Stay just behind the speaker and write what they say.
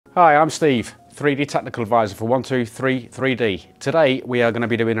Hi, I'm Steve, 3D Technical Advisor for 123 3D. Today we are going to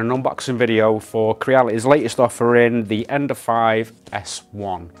be doing an unboxing video for Creality's latest offer in the Ender 5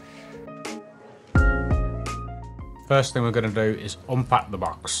 S1. First thing we're going to do is unpack the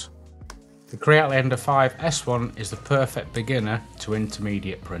box. The Creality Ender 5 S1 is the perfect beginner to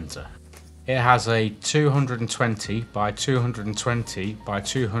intermediate printer. It has a 220 by 220 by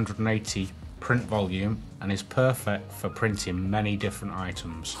 280 print volume and is perfect for printing many different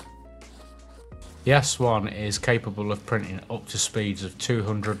items. The S1 is capable of printing up to speeds of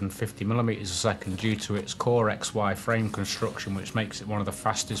 250mm a second due to its Core XY frame construction, which makes it one of the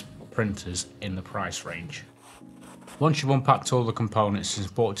fastest printers in the price range. Once you've unpacked all the components, it's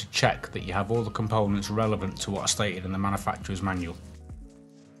important to check that you have all the components relevant to what are stated in the manufacturer's manual.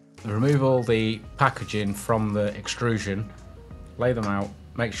 Remove all the packaging from the extrusion, lay them out,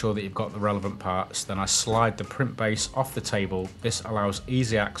 make sure that you've got the relevant parts, then I slide the print base off the table. This allows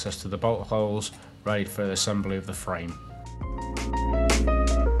easy access to the bolt holes ready for the assembly of the frame.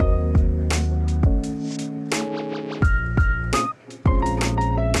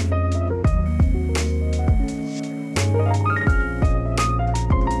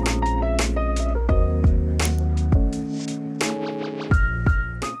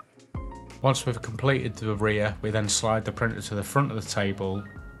 Once we've completed the rear, we then slide the printer to the front of the table,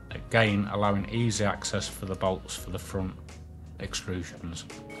 again allowing easy access for the bolts for the front extrusions.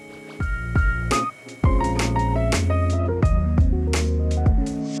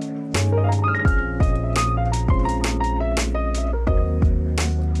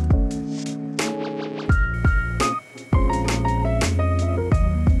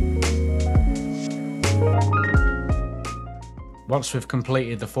 Once we've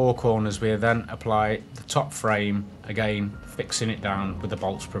completed the four corners, we then apply the top frame, again fixing it down with the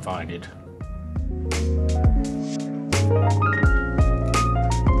bolts provided.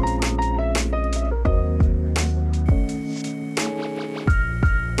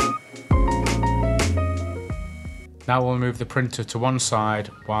 Now we'll move the printer to one side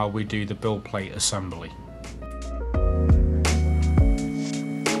while we do the build plate assembly.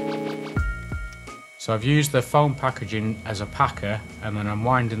 So I've used the foam packaging as a packer, and then I'm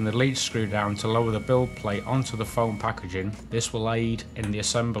winding the lead screw down to lower the build plate onto the foam packaging. This will aid in the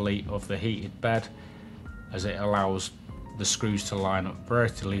assembly of the heated bed as it allows the screws to line up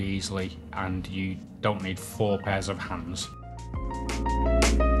vertically easily and you don't need 4 pairs of hands.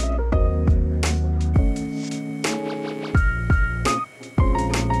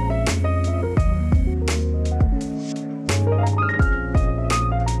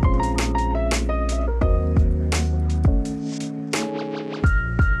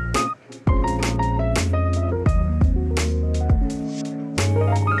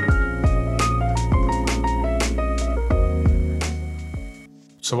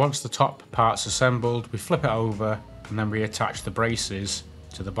 So once the top part's assembled, we flip it over and then reattach the braces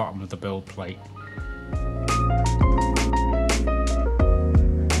to the bottom of the build plate.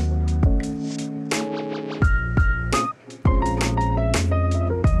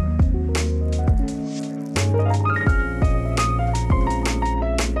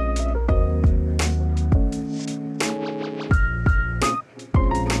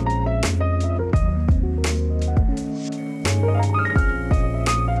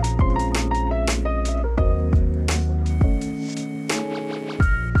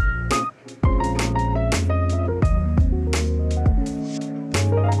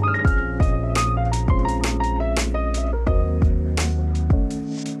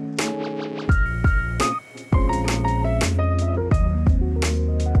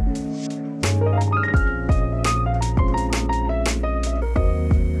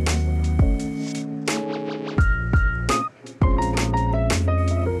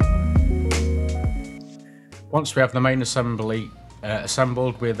 Once we have the main assembly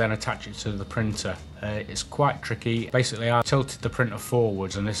assembled, we then attach it to the printer. It's quite tricky. Basically, I tilted the printer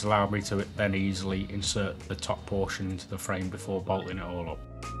forwards and this allowed me to then easily insert the top portion into the frame before bolting it all up.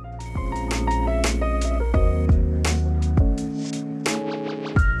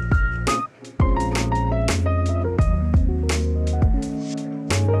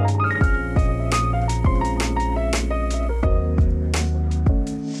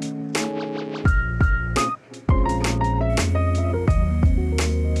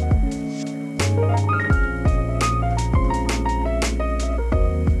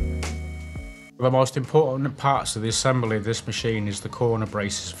 The most important parts of the assembly of this machine is the corner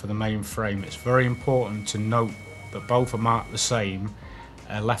braces for the main frame. It's very important to note that both are marked the same,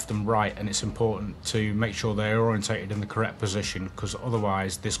 left and right, and it's important to make sure they're orientated in the correct position, because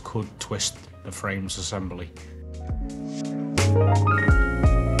otherwise this could twist the frame's assembly.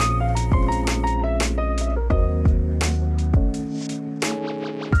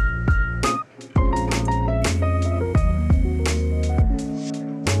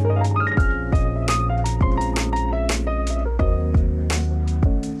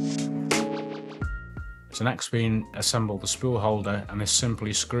 So next we assemble the spool holder, and this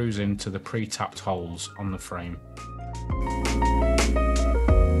simply screws into the pre-tapped holes on the frame.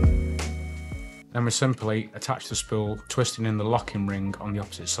 Then we simply attach the spool, twisting in the locking ring on the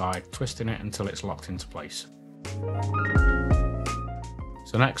opposite side, twisting it until it's locked into place.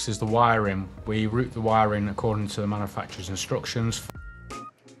 So next is the wiring. We route the wiring according to the manufacturer's instructions.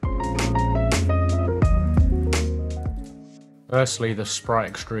 Firstly, the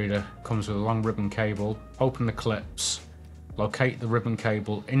Sprite extruder comes with a long ribbon cable. Open the clips, locate the ribbon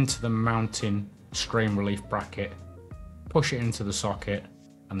cable into the mounting strain relief bracket, push it into the socket,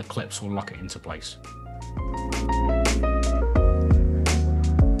 and the clips will lock it into place.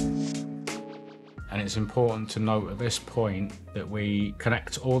 And it's important to note at this point that we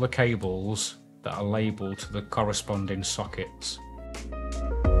connect all the cables that are labelled to the corresponding sockets.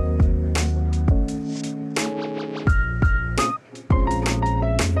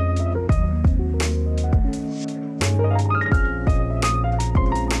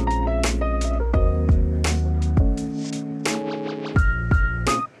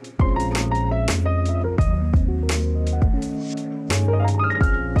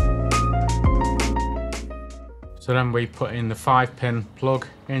 So then we put in the 5-pin plug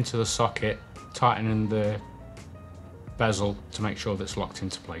into the socket, tightening the bezel to make sure that's locked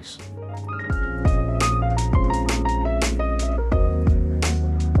into place.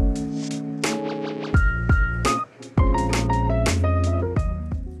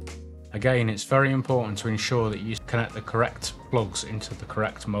 Again, it's very important to ensure that you connect the correct plugs into the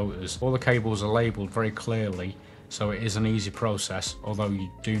correct motors. All the cables are labelled very clearly, so it is an easy process, although you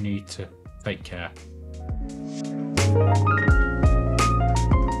do need to take care.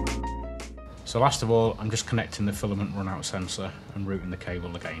 So last of all, I'm just connecting the filament runout sensor and routing the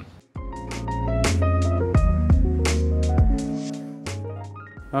cable again.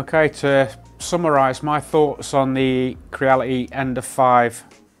 Okay, to summarise my thoughts on the Creality Ender 5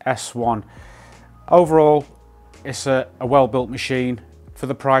 S1. Overall, it's a well-built machine. For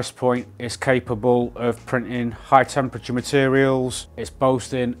the price point, it's capable of printing high temperature materials. It's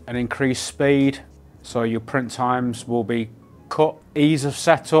boasting an increased speed, so your print times will be cut. Ease of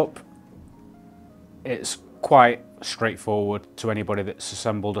setup, it's quite straightforward to anybody that's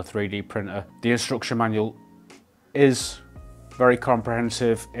assembled a 3D printer. The instruction manual is very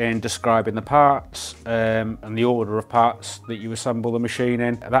comprehensive in describing the parts and the order of parts that you assemble the machine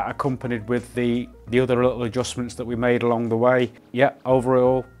in. That accompanied with the other little adjustments that we made along the way. Yeah,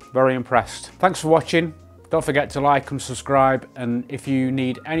 overall, very impressed. Thanks for watching. Don't forget to like and subscribe, and if you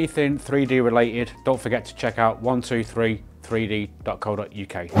need anything 3D related, don't forget to check out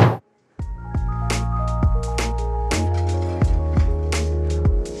 1233d.co.uk.